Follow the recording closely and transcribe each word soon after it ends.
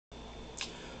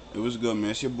It was good,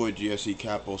 man. It's your boy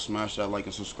GSECAPONE. Smash that like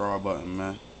and subscribe button,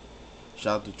 man.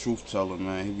 Shout out to Truth Teller,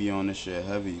 man. He be on this shit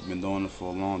heavy. He been doing it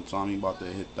for a long time. He about to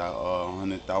hit that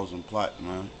 100,000 plat,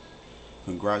 man.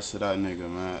 Congrats to that nigga,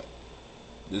 man.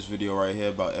 This video right here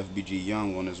about FBG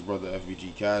Young on his brother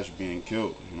FBG Cash being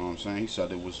killed. You know what I'm saying? He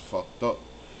said it was fucked up.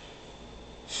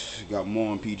 Got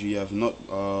more on PgfNuk,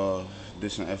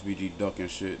 dissing FBGDuck and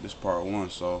shit. This part one,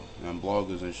 so, and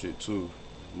bloggers and shit too.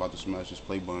 About to smash this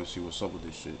play button and see what's up with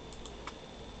this shit.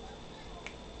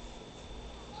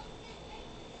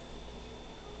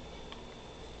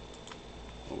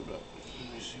 Hold up.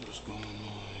 Let me see what's going on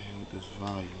here with this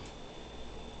volume.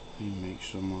 Let me make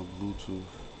sure my Bluetooth.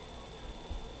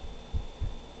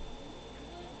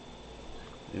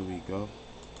 There we go.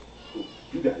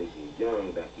 You gotta get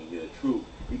Young back in here, Truth.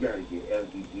 You gotta get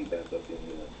FBG back up in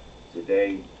here.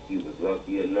 Today, he was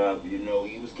lucky enough, you know,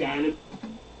 he was kind of,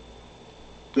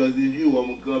 because it's you,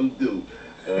 I'm gonna come through.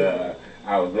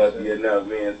 I was lucky enough,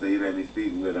 man, so you let me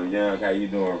speak with him. Young, how you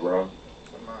doing, bro?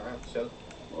 I'm alright, chill.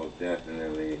 Oh,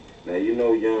 definitely. Now, you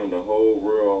know, Young, the whole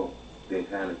world been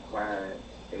kind of quiet.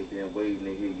 They been waiting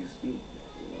to hear you speak,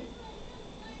 you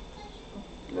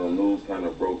know. News kind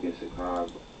of broke in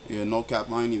Chicago. Yeah, no cap,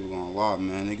 I ain't even gonna lie,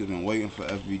 man. Niggas been waiting for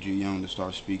FBG Young to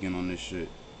start speaking on this shit.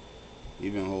 He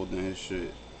been holding his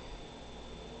shit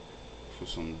for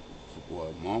what,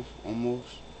 a month almost?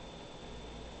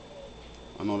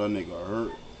 I know that nigga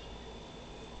hurt.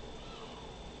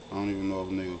 I don't even know if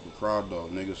niggas could cry though.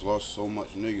 Niggas lost so much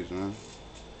niggas, man.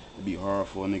 It'd be hard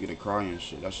for a nigga to cry and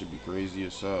shit. That should be crazy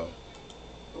as hell.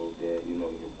 Oh, Dad, you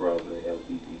know, your brother,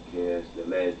 FBG Cash, the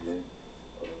legend,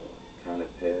 kind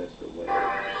of passed away.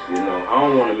 You know, I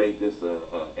don't want to make this a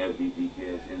FBG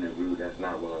Cash interview. That's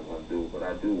not what I'm going to do. But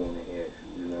I do want to ask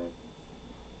you, you know,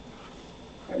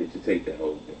 how did you take that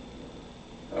whole thing?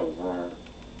 That was hard.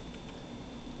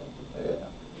 Yeah,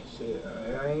 shit, I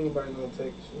ain't anybody gonna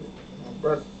take shit. My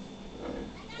brother.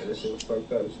 Yeah, this shit was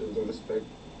fucked up. This shit was unexpected.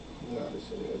 You know how this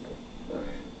shit is.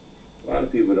 A lot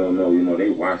of people don't know, you know, they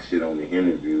watch shit on the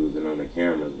interviews and on the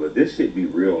cameras, but this shit be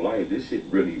real life. This shit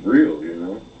really real, you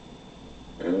know?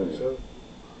 Sure.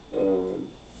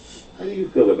 How do you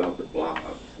feel about the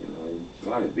blogs? You know, a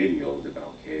lot of videos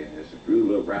about Cash, a few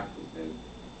little rappers, and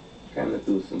kind of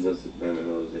threw some little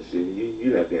subliminals and shit.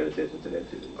 You're not paying attention to that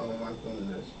shit. I don't like doing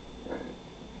this. Right.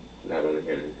 Not on the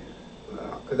internet.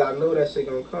 Nah, cause I know that shit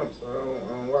gonna come, so I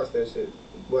don't watch that shit.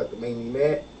 What, to make me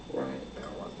mad? Right. I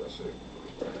don't watch that shit.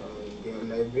 Give them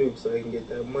that view so they can get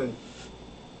that money.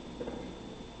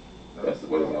 That's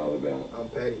what it's all about. I'm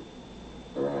petty.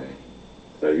 Right.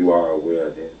 So you are aware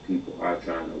that people are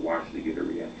trying to watch to get a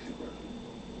reaction, bro.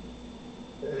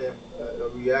 Yeah, a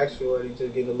reaction or they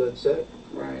just getting a little check.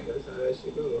 Right. That's how that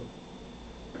shit go.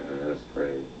 That's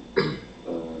crazy.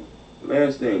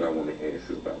 Last thing I want to ask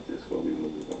you about this before we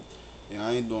move on. Yeah,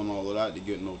 I ain't doing all of that to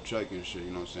get no check and shit,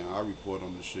 you know what I'm saying? I report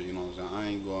on the shit, you know what I'm saying? I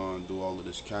ain't gonna do all of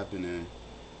this capping and,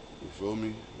 you feel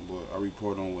me? But I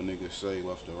report on what niggas say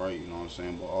left to right, you know what I'm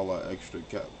saying? But all that extra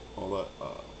cap, all that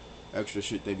extra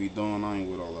shit they be doing, I ain't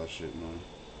with all that shit, man.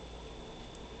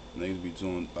 Niggas be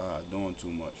doing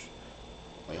too much.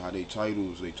 Like how they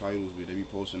be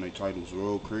posting their titles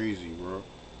real crazy, bro.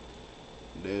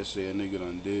 They say a nigga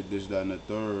done did this, that, and the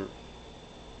third,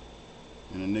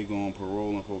 and a nigga on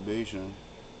parole and probation,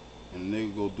 and the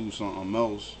nigga go do something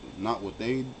else, not what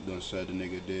they done said the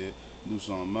nigga did, do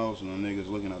something else, and the niggas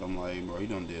looking at him like, hey, bro, he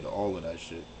done did all of that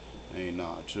shit. Hey,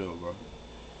 nah, chill, bro.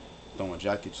 Throwing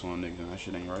jackets on niggas, and that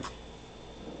shit ain't right.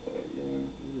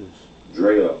 Yeah.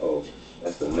 Drea, oh,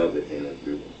 that's another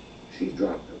interview. She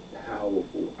dropped a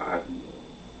powerful audio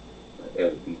for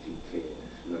FBG Cash.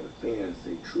 You know, the fans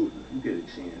say, Truth, if you get a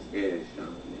chance, ask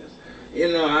Young this. You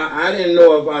know, I didn't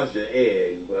know if I should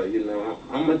ask, but, you know,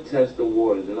 I'm going to test the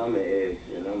waters, and I'm going to ask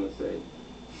you, and I'm going to say,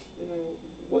 you know,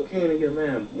 what came in your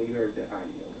mind when you heard that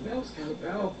audio? That was kind of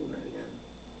powerful, man.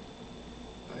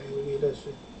 I ain't really hear that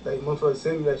shit. Like, motherfuckers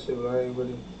send me that shit, but I ain't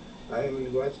really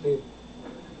watching it.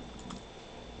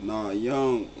 Nah,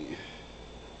 Young,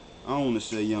 I don't want to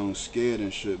say Young scared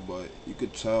and shit, but you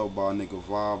could tell by a nigga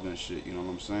vibe and shit, you know what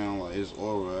I'm saying? Like, his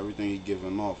aura, everything he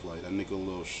giving off, like, that nigga a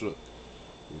little shook.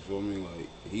 You feel me? Like,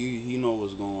 he know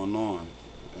what's going on.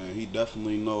 And he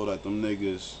definitely know that them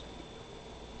niggas,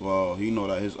 well, he know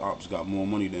that his ops got more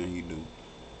money than he do.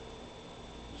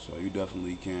 So you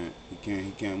definitely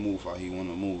he can't move how he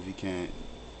wanna move. He can't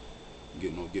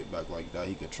get no get back like that.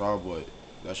 He could try, but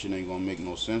that shit ain't gonna make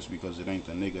no sense because it ain't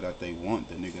the nigga that they want,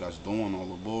 the nigga that's doing all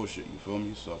the bullshit, you feel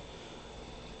me? So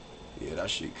yeah, that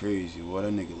shit crazy. Boy,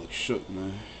 that nigga look shook,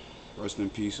 man. Rest in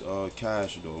peace,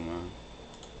 Cash though, man.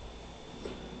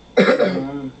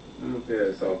 I'm gonna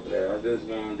pass off of that. I just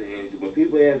wanted to ask you, but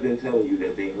people have been telling you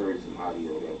that they heard some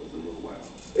audio that was a little wild.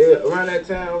 Yeah, around that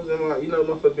time, I was in my,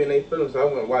 motherfucker being their feelings, so I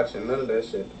wasn't watching none of that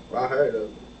shit. I heard of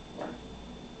it. Right.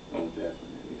 Oh,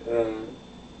 definitely.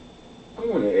 I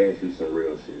want to ask you some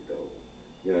real shit, though.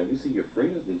 You know, you see your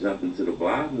friends been jumping to the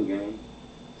blogging game.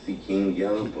 See King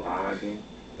Yellow blogging.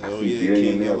 Hell yeah,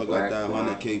 King Yellow got that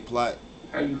 100K plaque.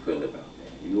 How you feel about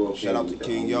that? You okay? Shout out to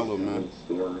King Yellow, man.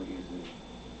 Stories and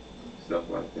stuff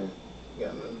like that.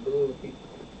 Got nothing to do with people.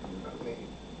 I mean,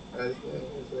 that's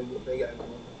what they got going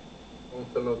on. I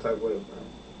don't feel no type of way about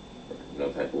it.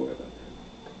 No type of way about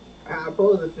that. How I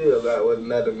supposed to feel about what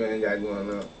another man got going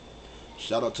on?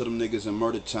 Shout out to them niggas in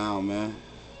Murder Town, man.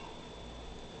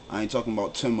 I ain't talking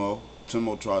about Timo.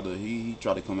 Timo tried to he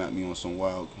tried to come at me on some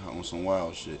wild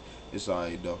shit. It's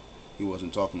alright though. He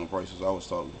wasn't talking the prices I was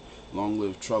talking. Long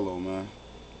live Trello, man.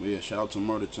 But yeah, shout out to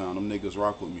Murder Town. Them niggas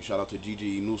rock with me. Shout out to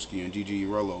GSECAPONE and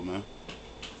GSECAPONE, man.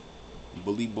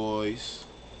 Bully boys.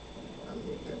 I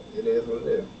mean, it is what it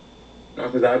is. No,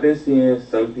 because I've been seeing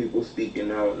some people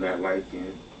speaking out, not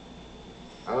liking.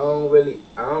 I don't really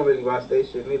watch that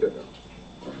shit neither though.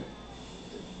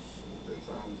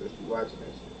 I'm just watching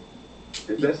that shit.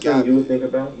 Is that something you would think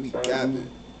about? He capping.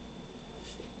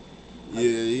 Yeah,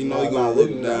 you know he gonna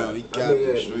look down. He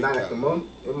capping, straight not capping. at the moment.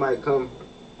 It might come,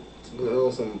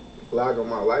 some vlog on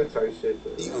my life type shit.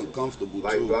 But he uncomfortable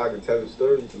like too. vlogging, telling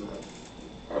stories and all.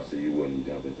 Oh, so you wouldn't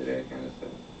jump into that kind of stuff?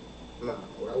 Nah,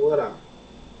 why would I?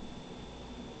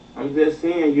 I'm just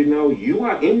saying, you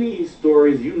are in these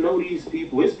stories. You know these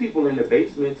people. It's people in the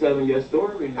basement telling your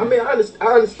story now. I mean, I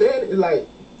understand it. Like,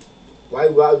 why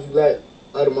would you let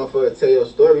other motherfuckers tell your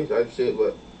story type shit?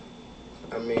 But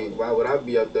I mean, why would I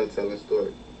be up there telling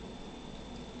stories?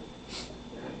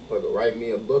 Or to write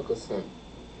me a book or something.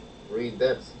 Read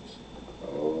that some shit.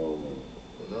 Oh.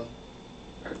 You know?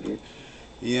 I get it.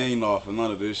 He ain't off for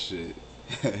none of this shit.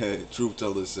 Truth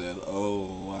teller said,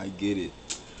 "Oh, I get it,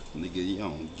 nigga. You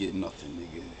don't get nothing,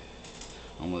 nigga.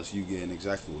 Unless you getting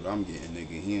exactly what I'm getting,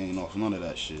 nigga. He ain't off none of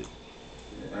that shit."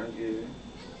 Yeah, I get it.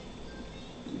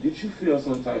 Did you feel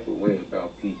some type of way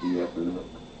about PgfNuk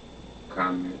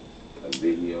comments, a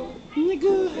video?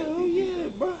 Nigga, hell yeah,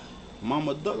 bro.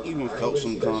 Mama Duck even felt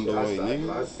some kind of way,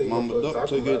 nigga. Mama Duck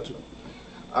took it to.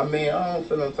 I mean, I don't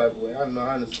feel no type of way. I know,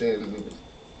 I understand niggas.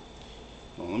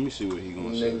 Oh, let me see what he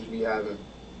gonna say. Niggas be having.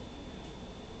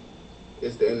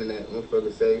 It's the internet.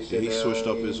 Motherfuckers say shit. Yeah, he switched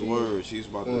up his words. He's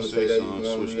about to say something,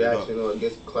 switched it up. Or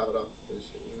gets clout off this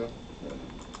shit, you know?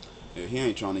 Yeah, he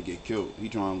ain't trying to get killed. He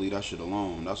trying to leave that shit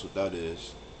alone. That's what that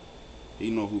is.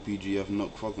 He know who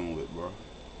PgfNuk fucking with, bro.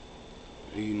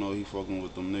 He know he fucking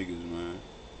with them niggas, man.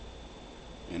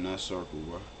 In that circle,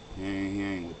 bro. He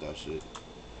ain't with that shit.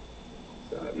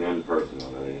 Nothing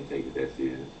personal. I didn't take it that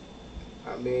serious.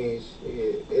 I mean,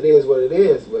 shit, it is what it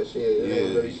is, but shit, yeah,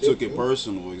 really he took it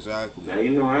personal, exactly.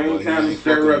 Now, I ain't trying to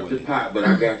stir up the pot, but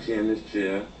I got you in this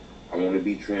chair. I want to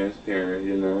be transparent,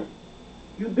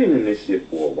 You've been in this shit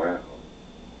for a while.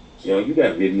 You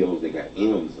got videos that got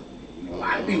M's on it. A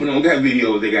lot of people don't got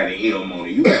videos that got an M on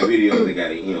it. You got videos that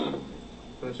got an M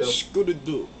on it.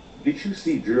 Scooter-doo. Did you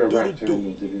see drill rap turn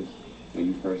into this when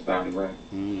you first started rapping?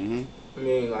 Mm-hmm. I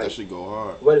mean, like, that should go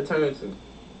hard. What it turned into?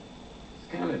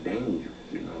 It's kind of dangerous,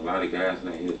 A lot of guys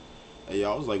not here. Hey,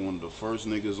 I was like one of the first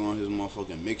niggas on his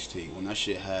motherfucking mixtape when that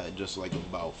shit had just like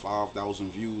about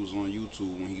 5,000 views on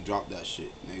YouTube when he dropped that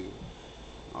shit, nigga.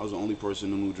 I was the only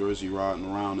person in New Jersey riding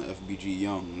around the FBG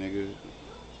Young, nigga.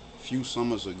 A few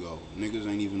summers ago. Niggas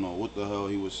ain't even know what the hell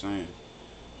he was saying.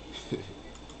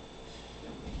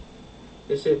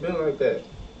 This shit been like that.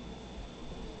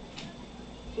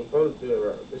 Supposed to be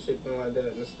around. This shit been like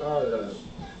that in the start of it.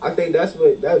 I think that's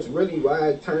really why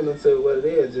it turned into what it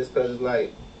is, just cause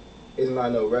like it's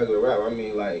not no regular rap. I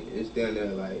mean, like it's down there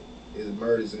like it's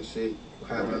murders and shit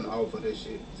happening off of this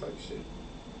shit type shit.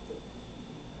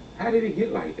 How did it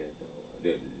get like that though?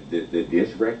 The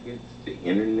disc records, the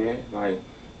internet, like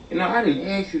I didn't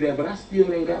ask you that, but I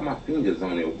still ain't got my fingers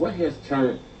on it. What has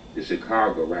turned the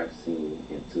Chicago rap scene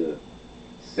into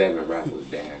 7 rappers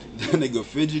down? That nigga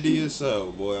fidgety as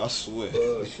hell, boy. I swear.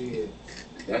 Oh shit.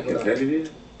 That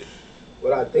competitive?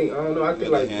 What I think, I don't know. I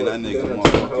think like that nigga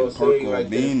motherfucking Perk or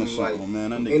Bean or something, man.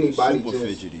 That nigga super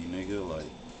fidgety, nigga. Like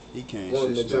he can't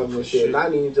wanting shit to jump and shit. shit.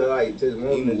 Not even just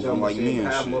wanting to jump like and shit.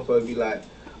 Have motherfuckers be like,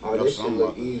 oh, this shit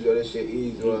look easy, or this shit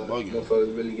easy, or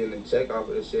motherfuckers really getting a check off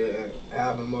of this shit, and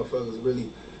having motherfuckers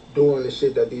really doing the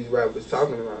shit that these rappers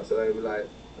talking about. So they be like,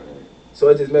 so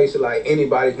it just makes it like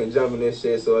anybody can jump in this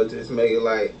shit. So it just make it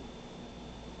like,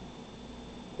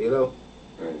 and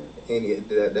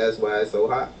that's why it's so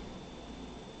hot.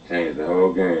 Changed the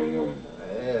whole game, you know?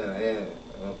 Yeah.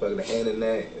 Motherfucker, the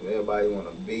internet, and everybody want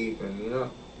to beef, and you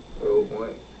know, the whole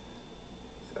point.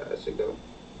 That's how that shit go.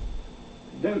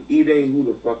 Them E-Day, who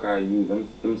the fuck are you?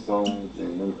 Them songs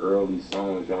and them early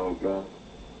songs y'all dropped.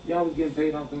 Y'all was getting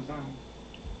paid off them songs?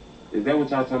 Is that what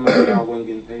y'all talking about? Y'all wasn't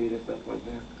getting paid and stuff like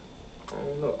that? I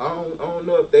don't know. I don't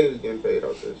know if they was getting paid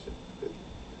off that shit.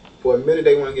 For a minute,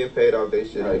 they weren't getting paid off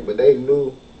that shit, right. Like, but they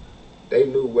knew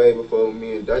way before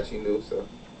me and Dutchy knew. So,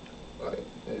 like,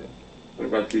 yeah. What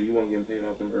about you? You weren't getting paid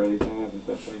off them early songs and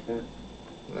stuff like that?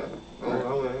 Nah,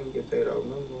 I ain't getting paid off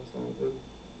none of those songs, really.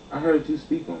 I heard you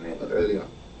speak on that early on.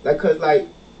 Like, cause like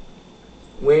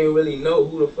we ain't really know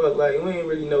who the fuck. Like, we ain't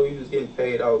really know we was getting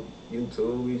paid off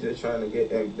YouTube. We just trying to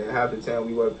get, and then half the time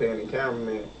we weren't paying the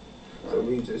cameraman. So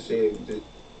we just said,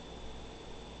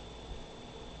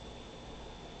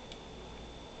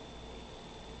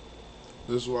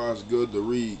 This is why it's good to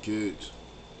read, kids.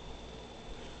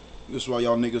 This is why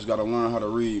y'all niggas gotta learn how to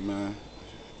read, man.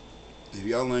 If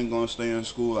y'all ain't gonna stay in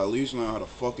school, at least learn how to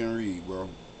fucking read, bro.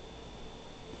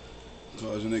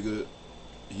 Cause nigga,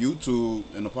 YouTube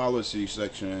in the policy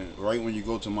section, right when you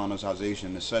go to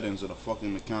monetization, the settings of the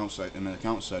fucking account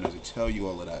settings, they tell you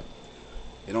all of that.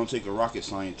 It don't take a rocket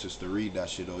scientist to read that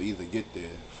shit or either get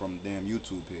there from the damn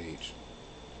YouTube page.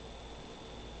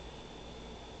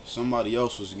 Somebody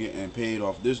else was getting paid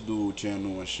off this dude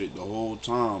channel and shit the whole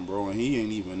time, bro, and he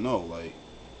ain't even know. Like,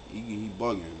 he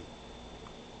bugging.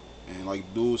 And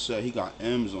like dude said, he got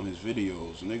M's on his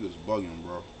videos. Niggas bugging,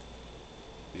 bro.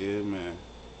 Yeah, man.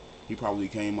 He probably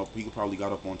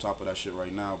got up on top of that shit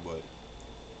right now, but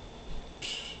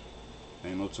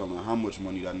ain't no telling how much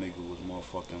money that nigga was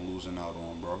motherfucking losing out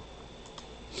on, bro.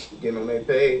 Getting on their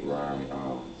pay. Right,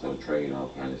 some trade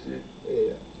off kind of shit.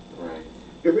 Yeah. Right.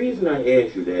 The reason I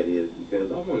ask you that is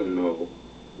because I want to know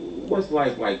what's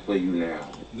life like for you now.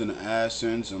 Then the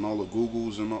AdSense and all the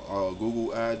Googles and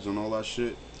Google ads and all that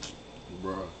shit,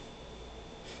 bruh.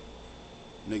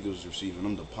 Niggas was receiving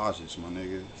them deposits, my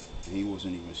nigga. And he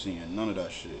wasn't even seeing none of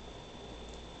that shit.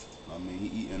 I mean,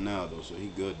 he eating now though, so he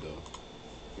good though.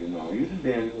 You know, you just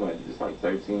been just like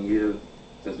 13 years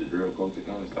since the drill culture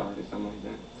kind of started, something like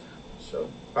that. Sure.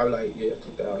 Probably like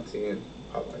 2010,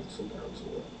 probably like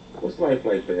 2012. What's life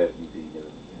like for FBG? You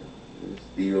know,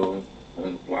 still on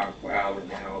the block for hours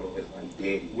now, though it's like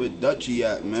daddy. Where Dutchy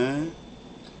at, man?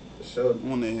 Sure. I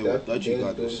want to hear what Dutchy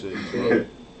got to say, bro.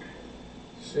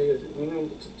 Shit, you know,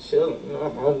 chilling. You know,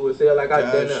 I'm humble as hell. Like, I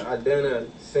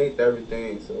done synced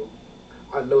everything, so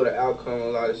I know the outcome. A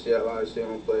lot of shit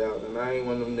gonna play out, and I ain't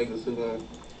one of them niggas who gonna.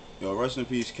 Yo, rest in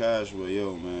peace, Cash, but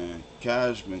yo, man,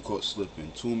 Cash been caught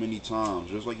slipping too many times.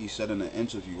 Just like he said in the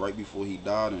interview right before he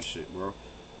died and shit, bro.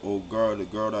 Old girl, the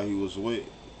girl that he was with,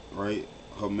 right?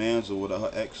 Her mans or whatever,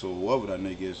 her ex or whoever that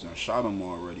nigga is, and shot him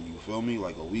already. You feel me?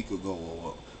 Like a week ago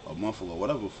or a month ago,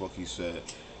 whatever the fuck he said.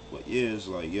 But yeah, it's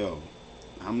like, yo,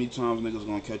 how many times niggas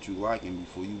gonna catch you lacking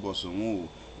before you bust a move?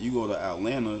 You go to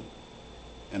Atlanta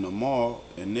in the mall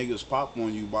and niggas pop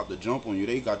on you, about to jump on you.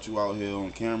 They got you out here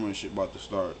on camera and shit, about to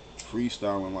start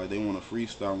freestyling, like they want to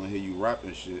freestyle and hear you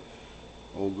rapping shit.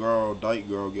 Old girl, dyke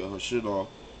girl, get her shit off,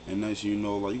 and then you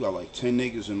know, like you got like 10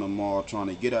 niggas in the mall trying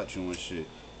to get at you and shit,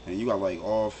 and you got like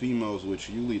all females with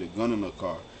you. You leave a gun in the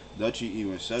car. Dutchy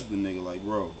even said to the nigga like,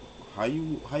 bro, how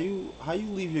you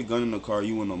leave your gun in the car?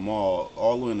 You in the mall,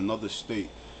 all in another state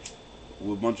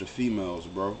with a bunch of females,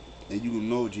 bro, and you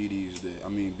know GD's there. I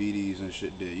mean BD's and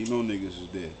shit there. You know niggas is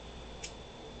there.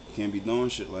 Can't be doing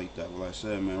shit like that. Like I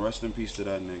said, man, rest in peace to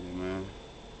that nigga, man.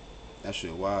 That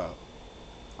shit wild.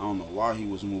 I don't know why he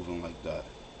was moving like that.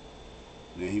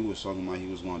 Then he was talking about he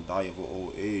was gonna die of an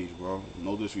old age, bro.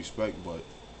 No disrespect, but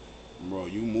bro,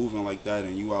 you moving like that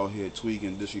and you out here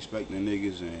tweaking, disrespecting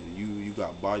niggas, and you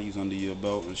got bodies under your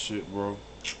belt and shit, bro.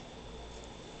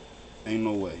 Ain't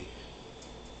no way.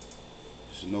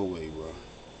 There's no way, bro.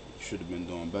 You should have been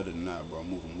doing better than that, bro.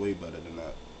 Moving way better than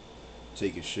that.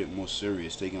 Taking shit more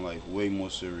serious, taking life way more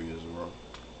serious, bro.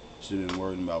 Should have been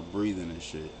worrying about breathing and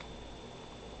shit.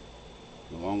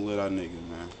 Long live that nigga,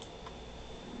 man.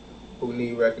 Who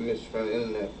need recognition from the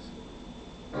internet?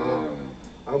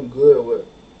 I'm good with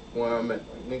where I'm at.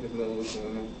 Like, niggas know what's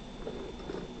going on.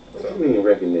 What you mean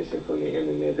recognition from the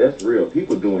internet? That's real.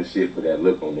 People doing shit for that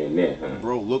look on their net, huh?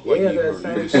 Bro, look like he hurt. You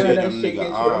can see it in them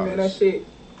nigga eyes. That shit.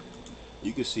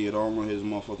 You can see it all on his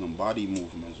motherfucking body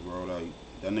movements, bro. Like,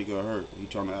 that nigga hurt. He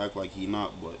trying to act like he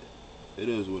not, but it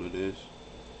is what it is.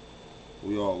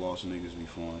 We all lost niggas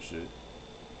before and shit.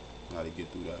 How to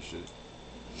get through that shit.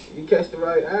 You catch the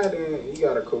right eye, then you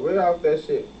got a career off that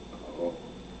shit.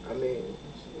 I mean,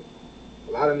 shit.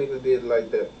 A lot of niggas did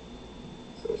like that.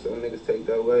 So some niggas take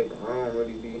that way. I don't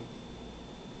really be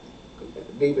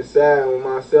Deep inside with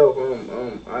myself,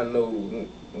 I know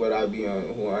what I be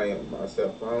on, who I am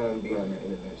myself. I don't be on the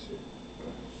internet shit.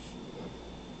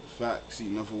 Facts. He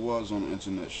never was on the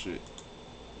internet shit.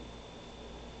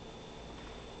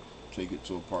 Take it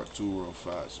to a part 2 real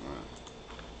fast, man.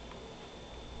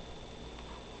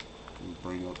 Let me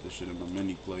bring up this shit in the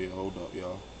mini player. Hold up,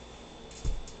 y'all.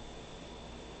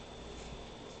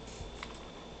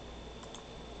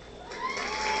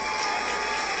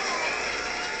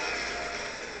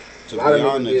 To be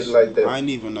honest, like I ain't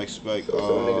even expect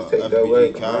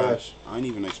FBG Cash. I ain't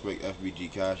even expect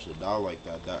FBG Cash to die like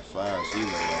that fast either.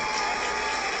 Like,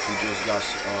 he just got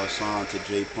signed to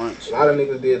J Prince. A lot of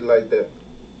niggas did like that.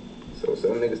 So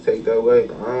some niggas take that way. I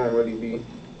don't really be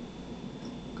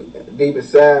deep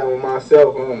inside with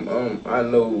myself. I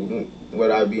know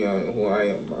what I be on, who I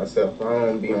am myself. I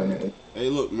don't be on that. Hey,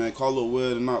 look, man, call it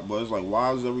weird or not, but it's like,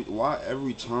 why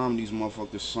every time these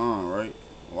motherfuckers sign, right?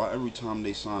 Why every time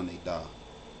they sign, they die?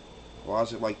 Why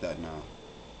is it like that now?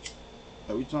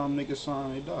 Every time niggas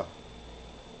sign, they die.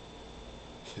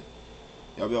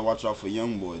 Y'all better watch out for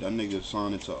Youngboy. That nigga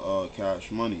signed to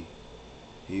Cash Money.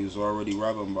 He was already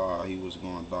rapping about how he was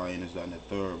gonna die and this, that, and the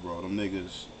third, bro. Them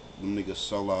niggas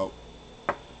sell out.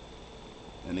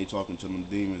 And they talking to them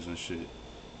demons and shit.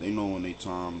 They know when they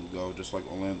time to go. Just like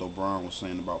Orlando Brown was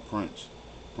saying about Prince.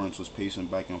 Prince was pacing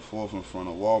back and forth in front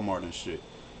of Walmart and shit.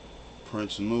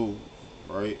 Prince knew,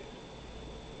 right?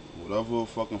 Whatever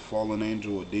fucking fallen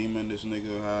angel or demon this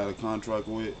nigga had a contract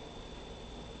with,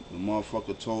 the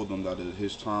motherfucker told him that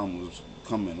his time was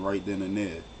coming right then and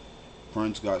there.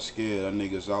 Prince got scared. That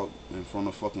nigga's out in front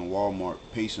of fucking Walmart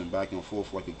pacing back and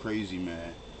forth like a crazy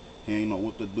man. He ain't know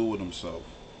what to do with himself.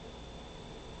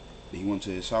 He went to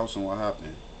his house and what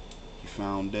happened? He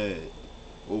found dead.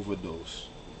 Overdose.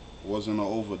 Wasn't an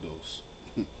overdose.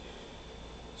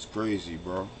 It's crazy,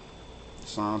 bro.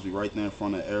 Signs be right there in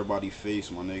front of everybody's face,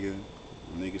 my nigga.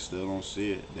 Niggas still don't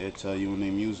see it. They'll tell you in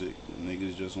their music.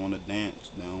 Niggas just want to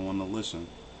dance. They don't want to listen.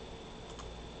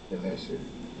 And that shit.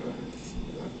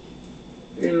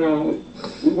 You know,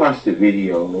 we watched the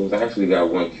videos. I actually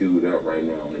got one queued up right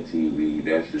now on the TV.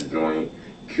 That's the joint,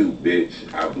 Cute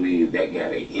Bitch. I believe that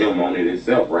got an M on it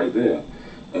itself right there.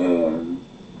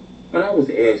 But I was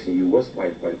asking you, what's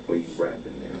life like for you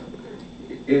rapping now?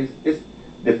 It's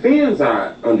the fans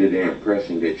are under the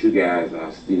impression that you guys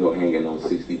are still hanging on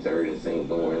 63rd and St.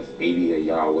 Lawrence. 80 of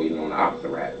y'all waiting on the opposite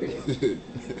rap band.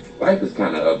 Life is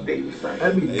kind of updated, right?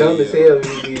 That'd be dumb as hell.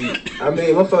 I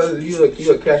mean, motherfuckers,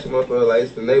 you a catch a motherfucker like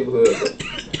it's the neighborhood.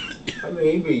 But, I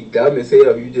mean, you be dumb as hell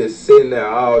if you just sitting there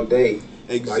all day.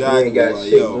 Exactly. Like you ain't got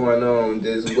shit going on,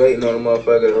 just waiting on the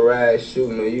motherfucker to ride,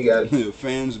 shooting, or you got...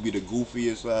 Fans be the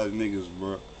goofiest ass niggas,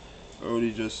 bro. Heard what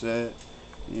he just said?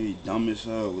 You be dumb as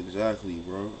hell, exactly,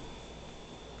 bro.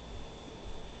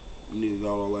 Nigga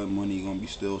got all that money, he gonna be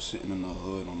still sitting in the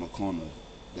hood on the corner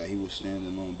that he was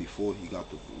standing on before he got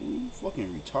the... You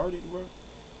fucking retarded, bro.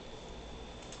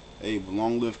 Hey, but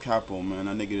long live Capo, man.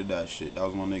 That nigga did that shit. That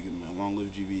was my nigga, man. Long live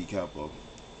GV Capo.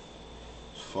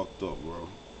 It's fucked up, bro.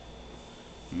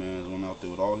 Man went out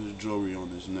there with all his jewelry on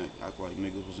his neck. Act like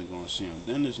niggas wasn't gonna see him.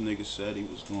 Then this nigga said he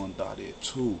was gonna die there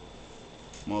too.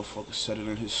 Motherfucker said it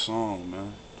in his song,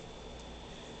 man.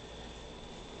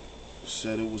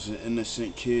 Said it was an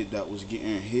innocent kid that was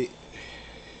getting hit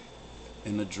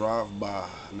in the drive-by.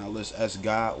 Now let's ask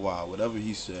God why. Whatever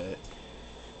he said.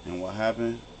 And what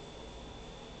happened?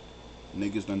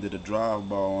 Niggas done did a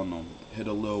drive-by on him. Hit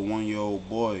a little 1-year-old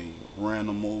boy. Ran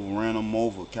him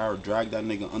over. Dragged that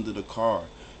nigga under the car.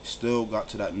 Still got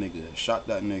to that nigga. Shot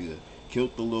that nigga.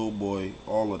 Killed the little boy.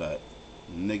 All of that.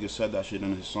 Nigga said that shit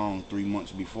in his song 3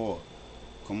 months before.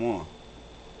 Come on.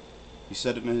 He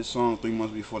said it in his song 3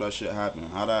 months before that shit happened.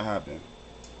 How that happen?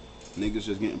 Niggas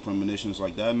just getting premonitions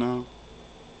like that now?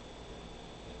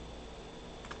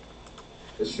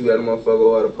 Shoot at a motherfucker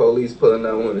or the police pulling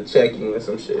out one to check you and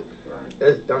some shit. Right.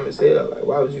 That's dumb as hell. Like,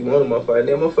 why would you want a motherfucker?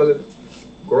 That motherfucker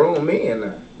grown man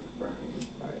now. Right.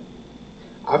 Like,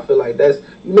 I feel like that's...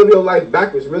 You live your life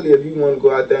backwards, really, if you want to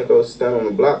go out there and go stand on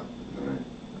the block. Right.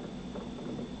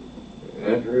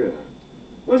 That's real.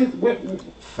 What?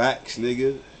 Facts,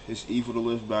 nigga. It's evil to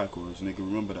live backwards, nigga.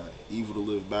 Remember that. Evil to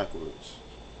live backwards.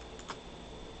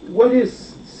 What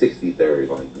is 63rd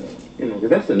like that? You know, because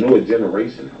that's a newer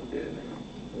generation out there now.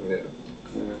 Yeah.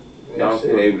 Y'all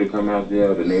still able to come out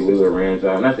there, the neighborhood ran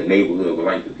y'all, not the neighborhood, but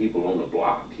like the people on the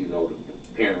block, you know, the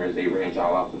parents, they ran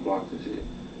y'all off the blocks and shit.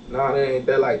 Nah, they ain't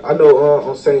that like, I know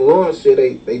on St. Lawrence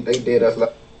shit, they did us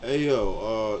like. Hey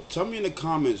yo, tell me in the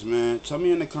comments, man. Tell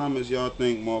me in the comments y'all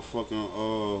think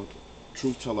motherfucking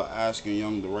truth teller asking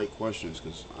Young the right questions,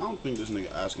 because I don't think this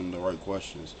nigga asking him the right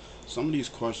questions. Some of these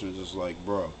questions is like,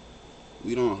 bro,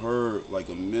 we done heard like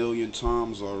a million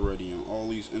times already in all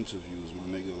these interviews, my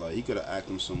nigga. Like, he could have asked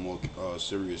him some more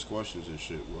serious questions and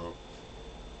shit, bro.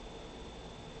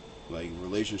 Like,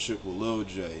 relationship with Lil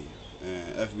J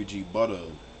and FBG Butter,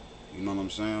 you know what I'm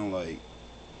saying? Like,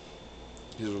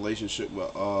 his relationship with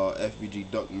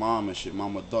FBGDuck mom and shit,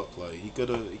 Mama Duck. Like, he could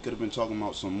have been talking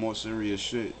about some more serious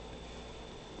shit.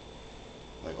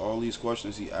 Like, all these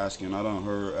questions he asking, I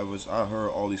heard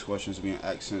all these questions being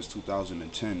asked since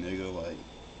 2010, nigga. Like,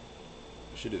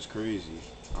 shit is crazy.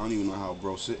 I don't even know how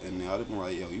bro sitting there. I'd been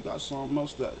like, yo, you got something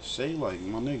else to say, like,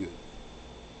 my nigga. You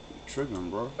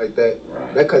tripping, bro. Like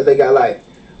that. That cause they got like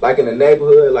in the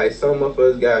neighborhood, like some of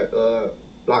us got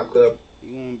block club.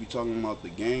 You won't be talking about the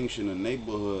gang shit in the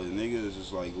neighborhood. Niggas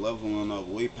is like leveling up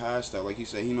way past that. Like he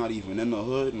said, he not even in the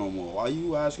hood no more. Why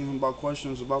you asking him about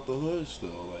questions about the hood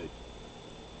still? Like,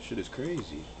 shit is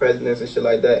crazy. Presidents and shit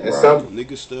like that. And some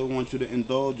niggas still want you to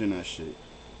indulge in that shit.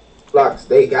 Blocks,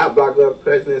 they got block up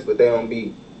presidents, but they don't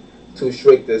be too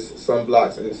strict as some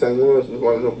blocks. And the same ones was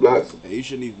one of them blocks. Hey, you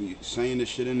shouldn't even be saying this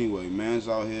shit anyway. Man's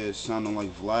out here sounding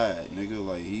like Vlad, nigga.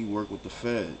 Like, he work with the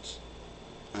feds.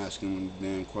 Asking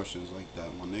damn questions like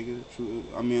that, my nigga.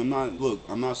 I mean,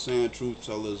 I'm not saying truth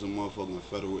teller is a motherfucking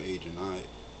federal agent.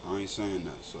 I ain't saying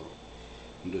that. So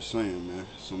I'm just saying, man,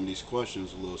 some of these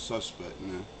questions a little suspect,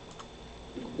 man.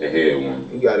 The head one.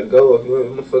 You gotta go. If you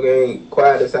motherfucker ain't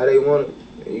quiet, that's how they want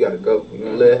it. You gotta go. You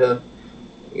gonna let her?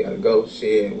 You gotta go.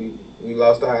 Shit, we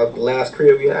lost our last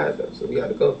crib we had though, so we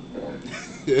gotta go.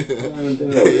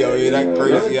 Yo, yeah, that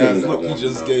crazy ass look you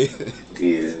just gave.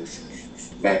 Is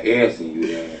by asking you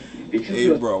that.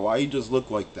 Hey, bro, why you just look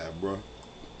like that, bro?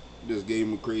 Just gave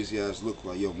him a crazy ass look.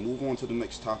 Like, yo, move on to the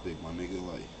next topic, my nigga.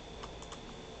 Like,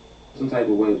 some type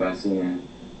of way by seeing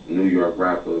New York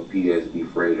rapper PSB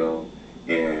Fredo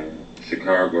and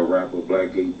Chicago rapper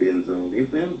Blackgate Benzo, they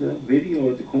filmed the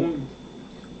video at the corner.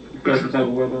 You got some type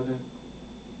of way about that?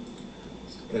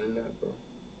 Internet, bro.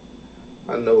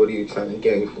 I know what he was trying to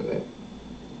gain from that.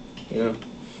 You know?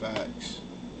 Facts.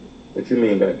 What you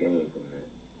mean by gain from that?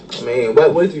 I mean,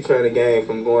 what you trying to gain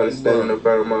from going and standing in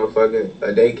front of motherfucking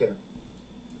a daycare?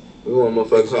 We want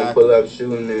motherfuckers to pull up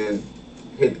shooting and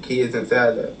hit the kids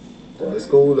inside the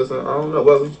school or something. I don't know.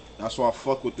 What that's why I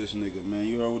fuck with this nigga, man.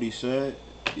 You heard what he said?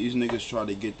 These niggas try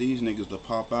to get these niggas to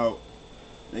pop out.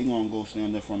 They gonna go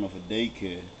stand in front of a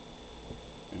daycare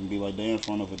and be like they in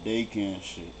front of a daycare and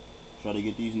shit. Try to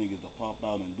get these niggas to pop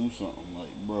out and do something.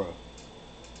 Like, bruh,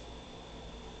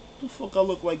 the fuck I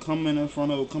look like coming to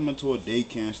a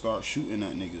daycare and start shooting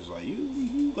at niggas? Like,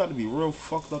 you gotta be real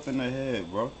fucked up in the head,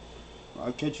 bro.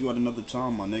 I'll catch you at another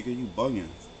time, my nigga. You bugging.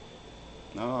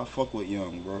 Nah, I fuck with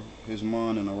Young, bro. His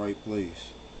mind in the right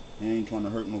place. He ain't trying to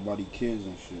hurt nobody kids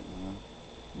and shit, man.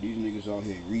 These niggas out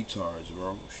here retards,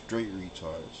 bro. Straight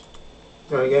retards.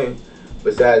 Trying to game.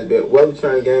 Besides, what we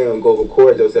trying to game and go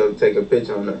record yourself and take a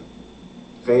picture on the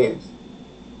fans.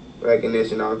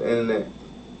 Recognition off the internet.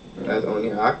 That's the only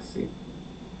how I can see.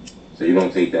 So you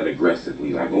don't take that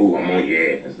aggressively, like, oh, I'm on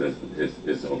your ass.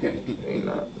 It's okay.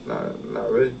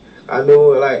 Not really. I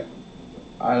knew, like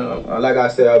I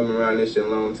said, I've been around this shit a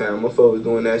long time. My folks was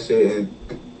doing that shit in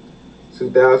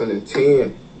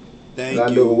 2010. Thank you. I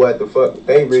knew what the fuck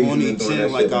they really doing 2010,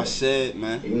 that like shit. I said,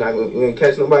 man. You ain't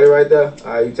catch nobody right there?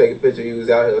 Alright, you take a picture, you was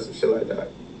out here or some shit like that.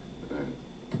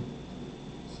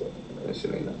 So, that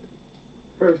shit ain't nothing.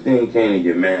 First thing came to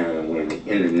your mind when the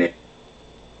internet.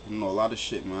 You know, a lot of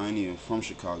shit, man. I ain't even from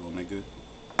Chicago, nigga.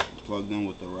 Plugged in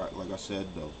with the rock, like I said,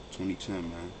 though. 2010,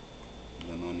 man.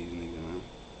 I know these niggas, man.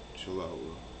 Chill out,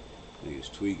 bro.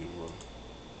 Niggas tweaking, bro.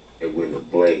 It went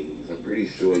ablaze. I'm pretty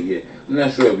sure, yeah. I'm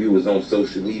not sure if you was on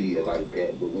social media like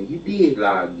that, but when you did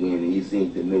log in and you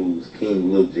seen the news,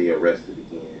 King Lil J arrested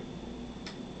again.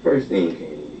 First thing came to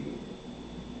you.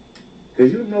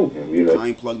 Cause you know him, you know. I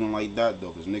ain't plugged in like that though,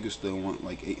 cause niggas still want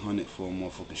like 800 for a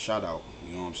motherfucking shout out.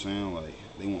 You know what I'm saying? Like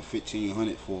they want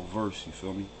 1500 for a verse. You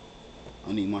feel me?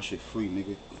 I need my shit free,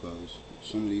 nigga, cause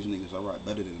some of these niggas I write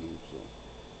better than them. So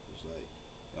it's like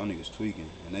y'all niggas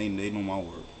tweaking, and they know my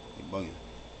work. They bugging.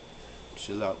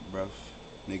 Chill out, bruh.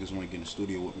 Niggas want to get in the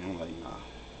studio with me. I'm like, nah,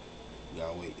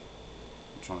 gotta wait.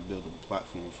 I'm trying to build a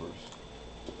platform first.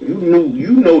 You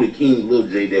know the King Lil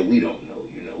J that we don't know.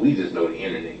 You know, we just know the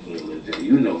internet King Lil J.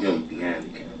 You know him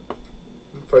behind the camera.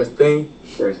 First thing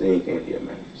came to your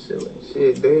mind.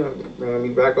 Shit, damn, man,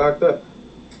 me back locked up.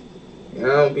 And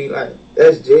I don't be like,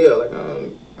 that's jail. Like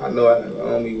I know I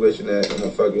don't be wishing that in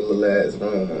a fucking little ass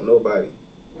room on nobody.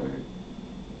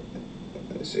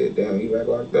 Shit, damn, he back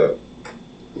locked up.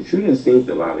 But you done seen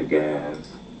a lot of guys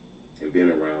and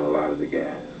been around a lot of the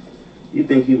guys. You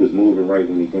think he was moving right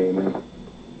when he came in?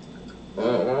 I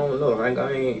don't know. Like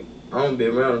I don't be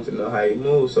around him to know how he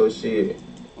moves. So shit.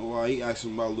 Oh, why he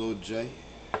asking about Lil J?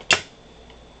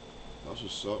 That's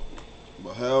what's up.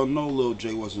 But hell no, Lil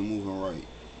J wasn't moving right.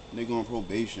 Nigga on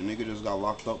probation. Nigga just got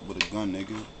locked up with a gun,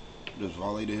 nigga. Just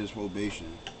violated his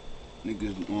probation.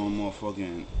 Niggas on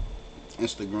motherfucking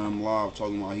Instagram live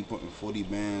talking about he putting 40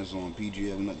 bands on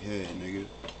PgfNuk head, nigga.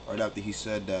 Right after he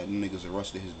said that, niggas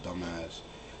arrested his dumb ass.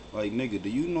 Like, nigga, do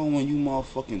you know when you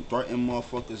motherfucking threaten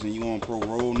motherfuckers and you on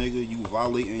parole, nigga, you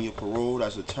violating your parole?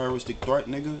 That's a terroristic threat,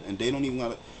 nigga. And they don't even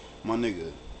gotta, my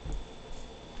nigga.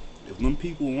 If them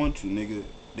people want you, nigga,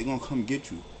 they gonna come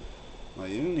get you. Like,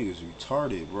 them niggas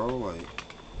retarded, bro. Like,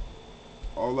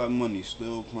 all that money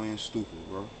still playing stupid,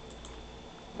 bro.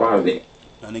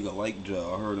 That nigga like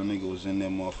jail. I heard a nigga was in there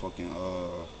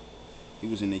motherfucking, he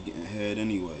was in there getting head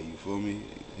anyway, you feel me?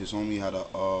 His homie had a,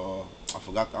 I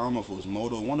forgot, I don't know if it was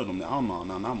Moto, one of them, I don't know,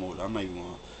 not Moto, I'm not even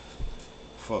gonna,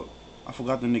 fuck. I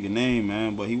forgot the nigga name,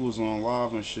 man, but he was on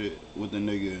live and shit with the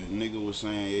nigga. Nigga was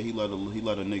saying, yeah, he let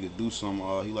a nigga do some,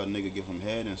 he let a nigga give him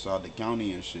head inside the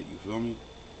county and shit, you feel me?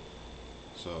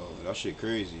 So, that shit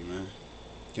crazy, man.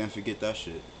 Can't forget that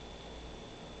shit.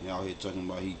 He out here talking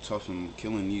about he tough and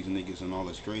killing these niggas and all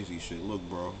this crazy shit. Look,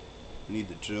 bro, you need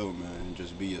to chill, man.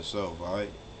 Just be yourself,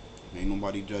 alright? Ain't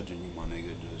nobody judging you, my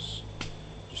nigga.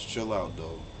 Just chill out,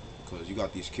 though. Because you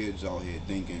got these kids out here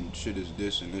thinking shit is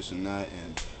this and this and that,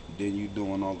 and then you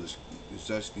doing all this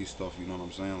zesty stuff, you know what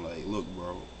I'm saying? Like, look,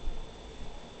 bro.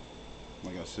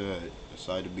 Like I said,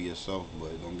 decide to be yourself,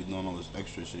 but don't be doing all this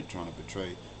extra shit trying to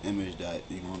portray image that,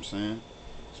 you know what I'm saying?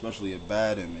 Especially a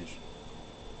bad image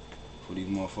for these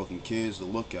motherfucking kids to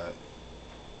look at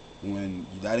when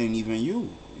that ain't even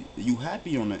you. You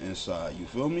happy on the inside, you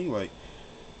feel me? Like,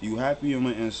 you happy on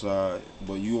the inside,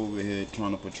 but you over here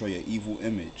trying to portray an evil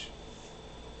image.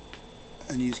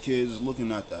 And these kids is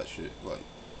looking at that shit. Like,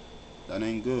 that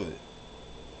ain't good.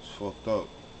 It's fucked up.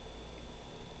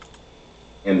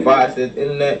 And bots the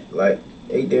internet, like,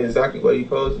 they did exactly what he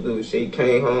supposed to do. Shit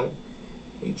came home,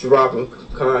 he dropping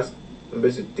constant, and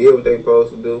bitches did what they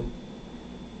supposed to do.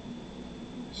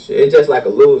 Shit, it's just like a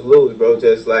lose-lose, bro.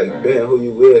 Just like being who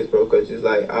you is, bro. Cause it's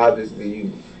like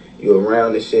obviously you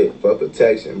around the shit for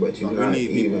protection, but you not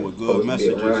even with good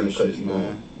messages and shit,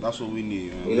 man. That's what we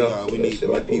need, man. You know, we need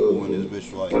good people in this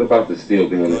bitch, like. What about the still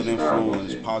being good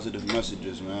influence, positive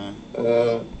messages, man.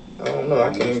 I don't know.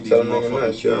 I can't even tell nigga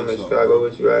nothing. Shit, I'm in Chicago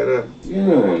with you right now.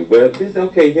 Yeah, but this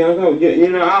okay, young. You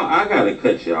know, I gotta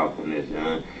cut you off on this,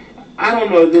 young. I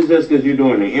don't know if this is just because you're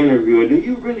doing the interview, or do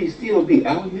you really still be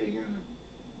out here, young?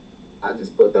 I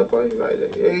just put that on you right there.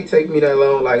 It ain't take me that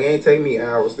long. Like, it ain't take me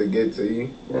hours to get to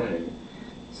you. Right.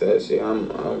 So shit,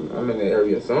 I'm in the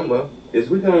area somewhere. Is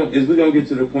we gonna get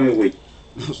to the point where?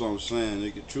 That's what I'm saying,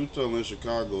 nigga. Truth telling, in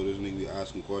Chicago, this nigga be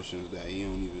asking questions that he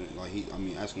don't even like.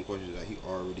 Asking questions that he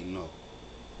already know.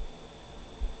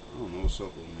 I don't know what's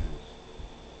up with man.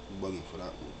 I'm bugging for that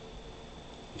one.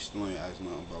 He still ain't asked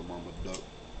nothing about Mama Duck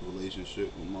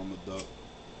relationship with Mama Duck.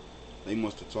 They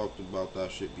must have talked about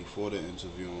that shit before the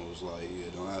interview and was like, yeah,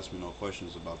 don't ask me no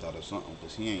questions about that or something,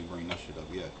 because he ain't bring that shit up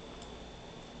yet.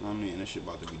 You know what I mean? This shit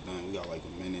about to be done. We got like a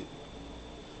minute,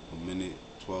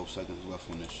 12 seconds left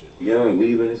on this shit. Yeah,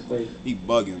 leaving this place? He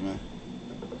bugging, man.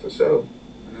 For sure.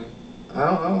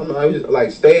 I don't know. I just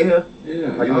like stay here.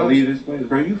 Yeah, like, you gonna leave this place?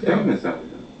 Bro, you famous out here.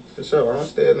 For sure. I don't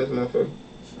stay in this motherfucker.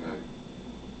 Right.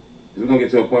 We're gonna get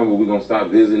to a point where we're gonna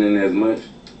stop visiting as much.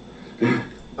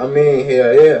 I mean,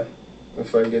 yeah.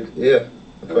 If I got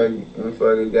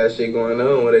shit going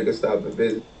on where they can stop and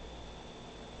visit.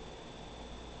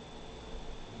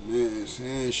 Man, his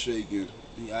hand shaking.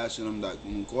 He asking him that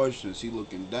questions. He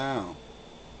looking down.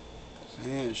 His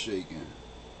hand shaking.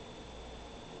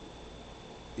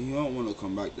 He don't want to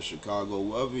come back to Chicago.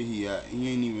 Wherever he at,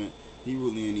 he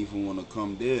really ain't even want to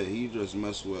come there. He just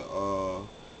messed with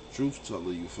Truth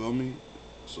Teller, you feel me?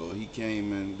 So he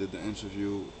came and did the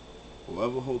interview.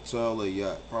 Whatever hotel they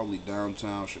at, probably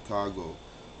downtown Chicago,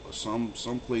 or some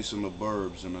place in the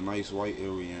burbs in a nice white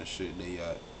area and shit they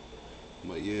at.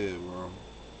 But yeah, bro,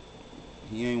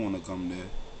 he ain't want to come there.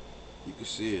 You can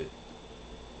see it,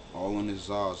 all in his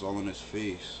eyes, all in his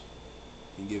face.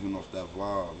 He giving off that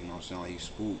vibe, you know what I'm saying? Like he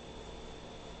spooked.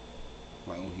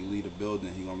 Like when he leave the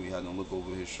building, he gonna be having to look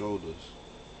over his shoulders.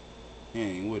 He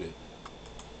ain't with it.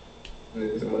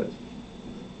 As much.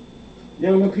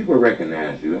 Yeah, when people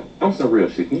recognize you, I'm some real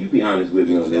shit. Can you be honest with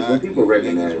me on this? When people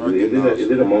recognize you,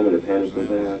 is it a moment of panic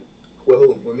sometimes? Well,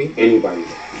 who? With me? Anybody.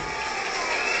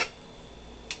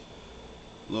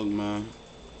 Look, man.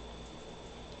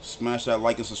 Smash that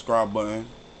like and subscribe button.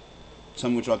 Tell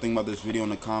me what y'all think about this video in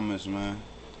the comments, man.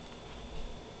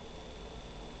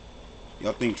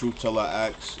 Y'all think Truth Teller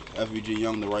asked FBG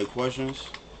Young the right questions?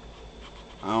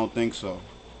 I don't think so.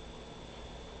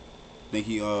 I think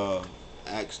he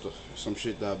asked some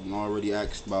shit that I've already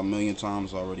asked about a million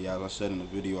times already, as I said in the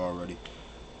video already.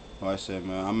 Like I said,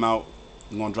 man, I'm out.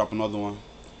 I'm gonna drop another one.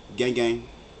 Gang gang.